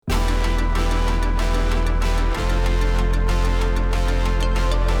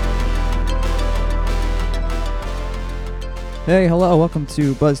Hey, hello, welcome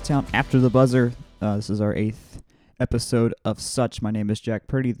to Buzztown After the Buzzer. This is our 8th episode of Such. My name is Jack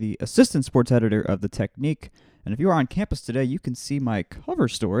Purdy, the assistant sports editor of The Technique. And if you are on campus today, you can see my cover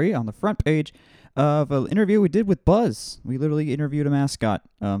story on the front page of an interview we did with Buzz. We literally interviewed a mascot.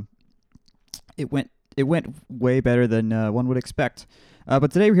 It went way better than one would expect.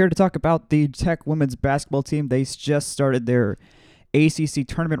 But today we're here to talk about the Tech women's basketball team. They just started their ACC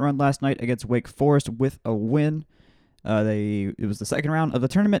tournament run last night against Wake Forest with a win. It was the second round of the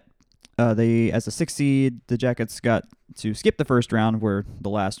tournament. As a 6 seed, the Jackets got to skip the first round where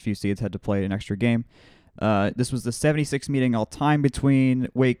the last few seeds had to play an extra game. This was the 76th meeting all time between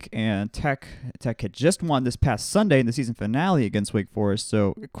Wake and Tech. Tech had just won this past Sunday in the season finale against Wake Forest,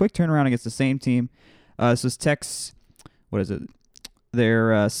 so a quick turnaround against the same team. This was Tech's, their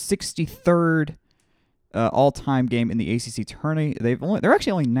 63rd all-time game in the ACC tourney. They're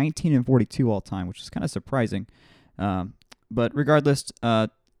actually only 19-42 all time, which is kind of surprising. But regardless,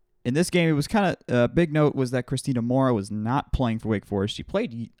 in this game, it was kind of a big note was that Christina Mora was not playing for Wake Forest. She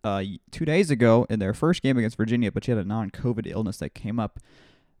played 2 days ago in their first game against Virginia, but she had a non-COVID illness that came up.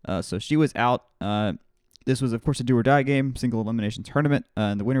 So she was out. This was, of course, a do-or-die game, single elimination tournament,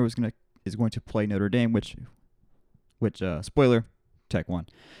 and the winner is going to play Notre Dame, which spoiler, Tech won.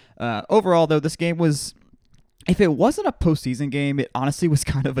 Overall, though, this game was, if it wasn't a postseason game, it honestly was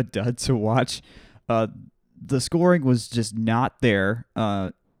kind of a dud to watch. The scoring was just not there.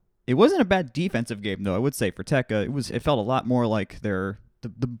 It wasn't a bad defensive game, though, I would say, for Tech. It felt a lot more like the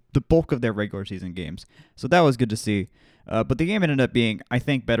bulk of their regular season games. So that was good to see. But the game ended up being, I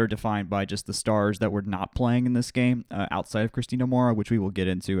think, better defined by just the stars that were not playing in this game outside of Christina Mora, which we will get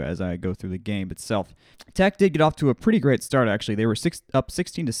into as I go through the game itself. Tech did get off to a pretty great start, actually. They were up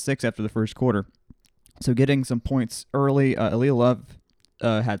 16-6 after the first quarter. So getting some points early. Aaliyah Love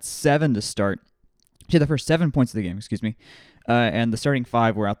had 7 to start. She had the first 7 points of the game, and the starting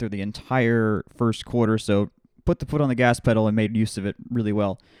 5 were out there the entire first quarter, so put the foot on the gas pedal and made use of it really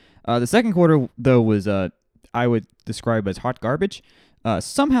well. The second quarter, though, was I would describe as hot garbage.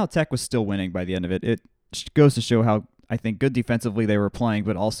 Somehow Tech was still winning by the end of it. It goes to show how, I think, good defensively they were playing,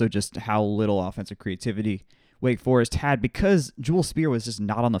 but also just how little offensive creativity Wake Forest had because Jewel Spear was just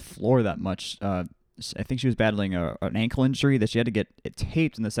not on the floor that much. I think she was battling an ankle injury that she had to get it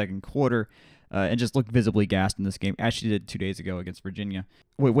taped in the second quarter. And just looked visibly gassed in this game, as she did 2 days ago against Virginia.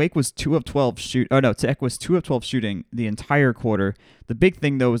 Wake was 2 of 12 Tech was 2 of 12 shooting the entire quarter. The big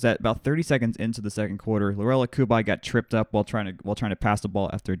thing, though, was that about 30 seconds into the second quarter, Lorella Kubai got tripped up while trying to pass the ball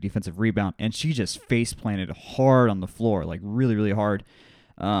after a defensive rebound, and she just face planted hard on the floor, like really, really hard.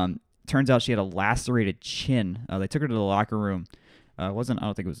 Turns out she had a lacerated chin. They took her to the locker room. I don't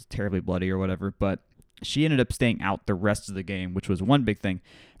think it was terribly bloody or whatever, but she ended up staying out the rest of the game, which was one big thing.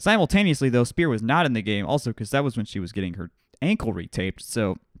 Simultaneously, though, Spear was not in the game also because that was when she was getting her ankle retaped.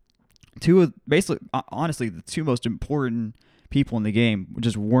 So honestly, the two most important people in the game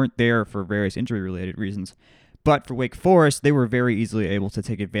just weren't there for various injury-related reasons. But for Wake Forest, they were very easily able to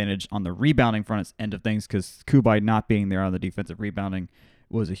take advantage on the rebounding front end of things because Kubai not being there on the defensive rebounding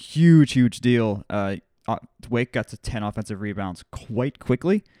was a huge, huge deal. Wake got to 10 offensive rebounds quite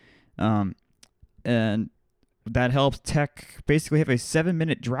quickly. And that helped Tech basically have a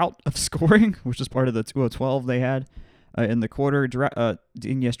 7-minute drought of scoring, which is part of the 2 of 12 they had in the quarter.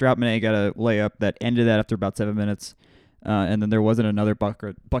 Ines Droutmanet got a layup that ended that after about 7 minutes. And then there wasn't another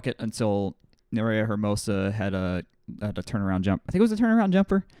bucket until Nerea Hermosa had a turnaround jump. I think it was a turnaround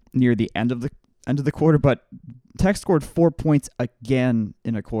jumper near the end of the quarter, but Tech scored 4 points again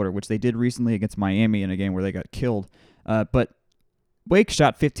in a quarter, which they did recently against Miami in a game where they got killed. But Wake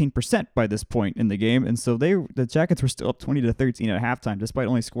shot 15% by this point in the game, and so the Jackets were still up 20-13 at halftime, despite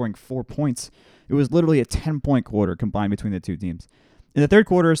only scoring 4 points. It was literally a 10-point quarter combined between the two teams. In the third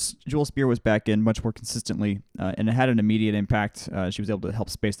quarter, Jewel Spear was back in much more consistently, and it had an immediate impact. She was able to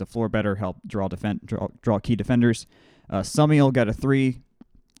help space the floor better, help draw key defenders. Sumiel got a 3,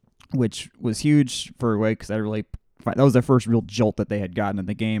 which was huge for Wake because that was their first real jolt that they had gotten in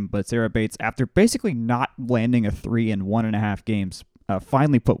the game. But Sarah Bates, after basically not landing a 3 in 1.5 games,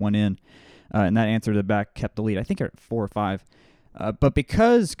 finally put one in, and that answer to the back kept the lead, I think, at 4 or 5. But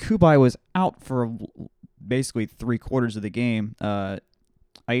because Kubai was out for basically 3/4 of the game,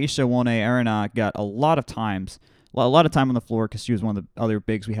 Aisha Wone-Arena got a lot of time on the floor because she was one of the other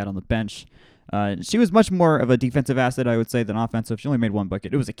bigs we had on the bench. She was much more of a defensive asset, I would say, than offensive. She only made 1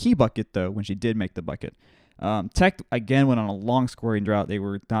 bucket. It was a key bucket, though, when she did make the bucket. Tech, again, went on a long scoring drought. They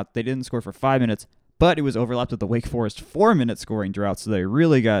didn't score for 5 minutes, but it was overlapped with the Wake Forest 4-minute scoring drought, so they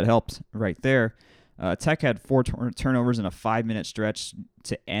really got helped right there. Tech had 4 turnovers in a 5-minute stretch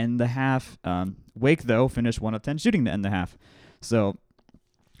to end the half. Wake, though, finished 1 of 10 shooting to end the half. So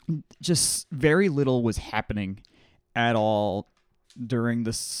just very little was happening at all during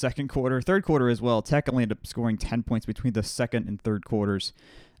the second quarter, third quarter as well. Tech only ended up scoring 10 points between the second and third quarters.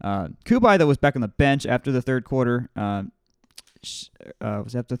 Kubai, though, was back on the bench after the third quarter. Was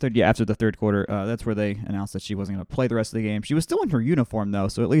after the third? Yeah, after the third quarter. That's where they announced that she wasn't going to play the rest of the game. She was still in her uniform, though,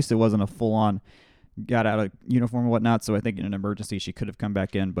 so at least it wasn't a full-on got out of uniform and whatnot. So I think in an emergency she could have come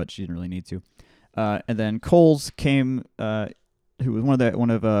back in, but she didn't really need to. And then Coles came, who was one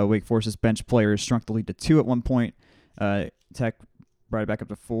of Wake Forest's bench players, shrunk the lead to 2 at one point. Tech brought it back up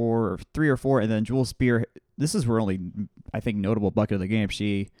to 3 or 4, and then Jewel Spear. This is her only, I think, notable bucket of the game.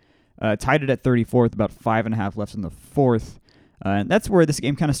 She tied it at 34 with about 5.5 left in the fourth. And that's where this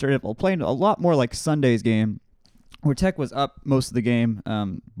game kind of started playing a lot more like Sunday's game, where Tech was up most of the game,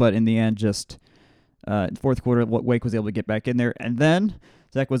 but in the end, just fourth quarter, Wake was able to get back in there. And then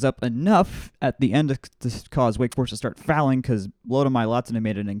Tech was up enough at the end to cause Wake Forest to start fouling, because Loda Latsinen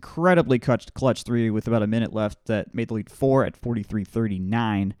made an incredibly clutch three with about a minute left that made the lead 4 at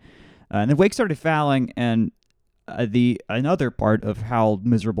 43-39. And then Wake started fouling, and another part of how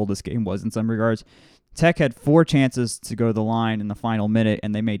miserable this game was in some regards, Tech had 4 chances to go to the line in the final minute,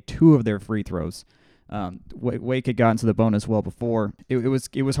 and they made 2 of their free throws. Wake had gotten to the bonus well before. It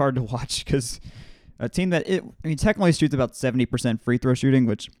was hard to watch because a team that Tech only shoots about 70% free throw shooting,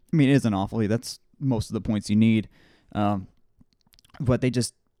 which isn't awfully. That's most of the points you need. But they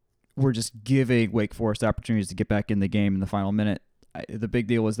were just giving Wake Forest opportunities to get back in the game in the final minute. The big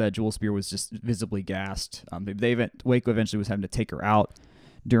deal was that Jewel Spear was just visibly gassed. Wake eventually was having to take her out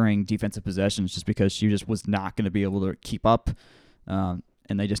during defensive possessions just because she just was not going to be able to keep up.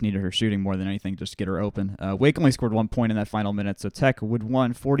 And they just needed her shooting more than anything just to get her open. Wake only scored 1 point in that final minute, so Tech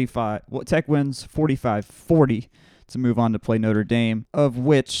wins 45-40 to move on to play Notre Dame, of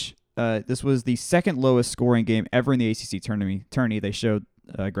which this was the second lowest scoring game ever in the ACC tourney. They showed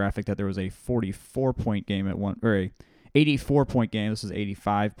a graphic that there was a 44-point game or a 84-point game. This was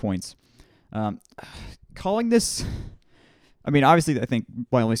 85 points. Calling this... obviously, I think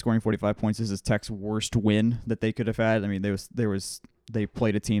by only scoring 45 points, this is Tech's worst win that they could have had. They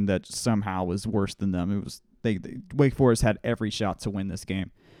played a team that somehow was worse than them. Wake Forest had every shot to win this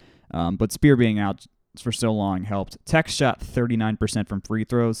game, but Spear being out for so long helped. Tech shot 39% from free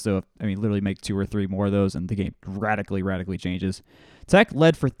throws, so literally make 2 or 3 more of those, and the game radically changes. Tech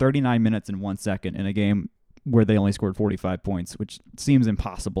led for 39 minutes and 1 second in a game where they only scored 45 points, which seems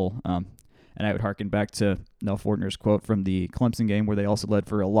impossible. And I would harken back to Nell Fortner's quote from the Clemson game, where they also led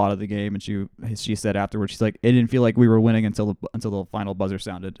for a lot of the game, and she said afterwards, she's like, "It didn't feel like we were winning until the final buzzer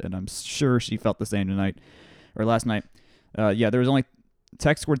sounded," and I'm sure she felt the same last night. There was only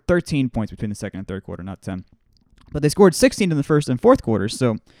Tech scored 13 points between the second and third quarter, not 10, but they scored 16 in the first and fourth quarters.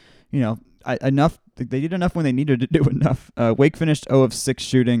 So, enough. They did enough when they needed to do enough. Wake finished 0 of 6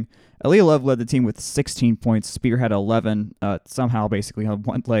 shooting. Aaliyah Love led the team with 16 points. Spear had 11. Somehow, basically, on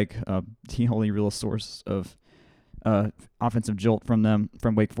one leg, the only real source of offensive jolt from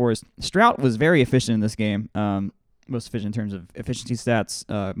Wake Forest. Strout was very efficient in this game. Most efficient in terms of efficiency stats.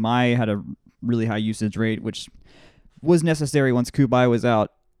 Mai had a really high usage rate, which was necessary once Kubai was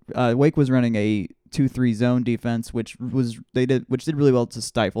out. Wake was running a 2-3 zone defense, which did really well to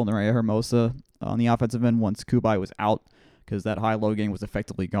stifle Nerea Hermosa on the offensive end once Kubai was out, because that high-low game was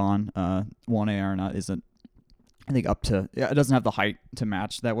effectively gone. 1A isn't, I think, it doesn't have the height to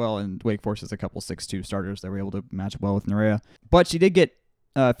match that well, and Wake Forest has a couple 6'2 starters that were able to match well with Nerea. But she did get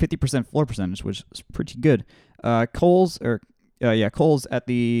 50% floor percentage, which is pretty good. Coles had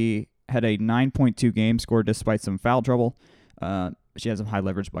a 9.2 game score despite some foul trouble. She had some high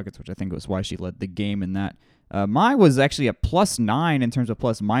leverage buckets, which I think was why she led the game in that. Mai was actually a +9 in terms of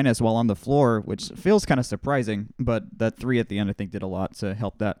plus-minus while on the floor, which feels kind of surprising, but that 3 at the end I think did a lot to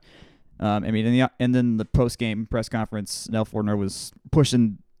help that. And then the post-game press conference, Nell Fortner was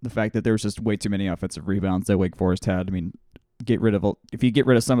pushing the fact that there was just way too many offensive rebounds that Wake Forest had. If you get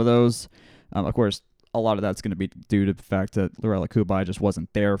rid of some of those, of course, a lot of that's going to be due to the fact that Lorella Kubai just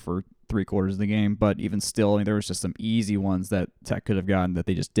wasn't there for 3 quarters of the game. But even still, there was just some easy ones that Tech could have gotten that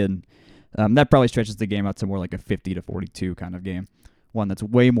they just didn't. That probably stretches the game out to more like a 50-42 kind of game, one that's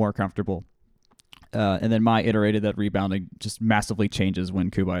way more comfortable. And then Mai iterated that rebounding just massively changes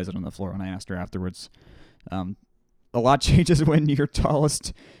when Kubai isn't on the floor. When I asked her afterwards, a lot changes when your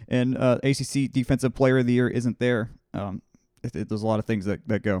tallest and ACC Defensive Player of the Year isn't there. There's a lot of things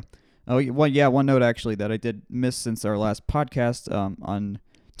that go. One note actually that I did miss since our last podcast. On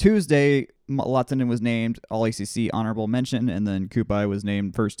Tuesday, Latsinen was named All-ACC Honorable Mention, and then Kubai was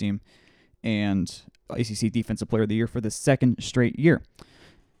named First Team and ACC Defensive Player of the Year for the second straight year.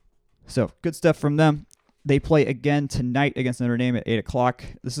 So, good stuff from them. They play again tonight against Notre Dame at 8 o'clock.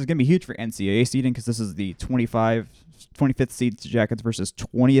 This is going to be huge for NCAA seeding because this is the 25th seed Jackets versus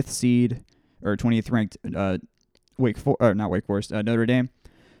 20th seed or 20th ranked Notre Dame.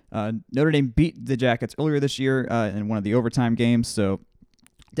 Notre Dame beat the Jackets earlier this year in one of the overtime games, so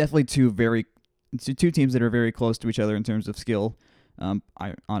definitely two teams that are very close to each other in terms of skill.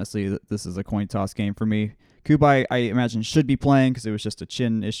 I honestly, this is a coin toss game for me. Kubai, I imagine, should be playing because it was just a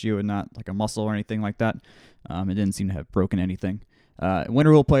chin issue and not like a muscle or anything like that. It didn't seem to have broken anything. The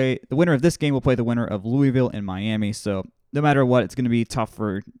winner of this game will play the winner of Louisville and Miami. So no matter what, it's going to be tough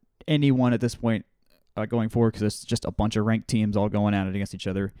for anyone at this point going forward because it's just a bunch of ranked teams all going at it against each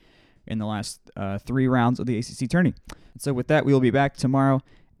other in the last 3 rounds of the ACC tourney. And so with that, we will be back tomorrow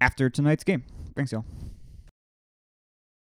after tonight's game. Thanks, y'all.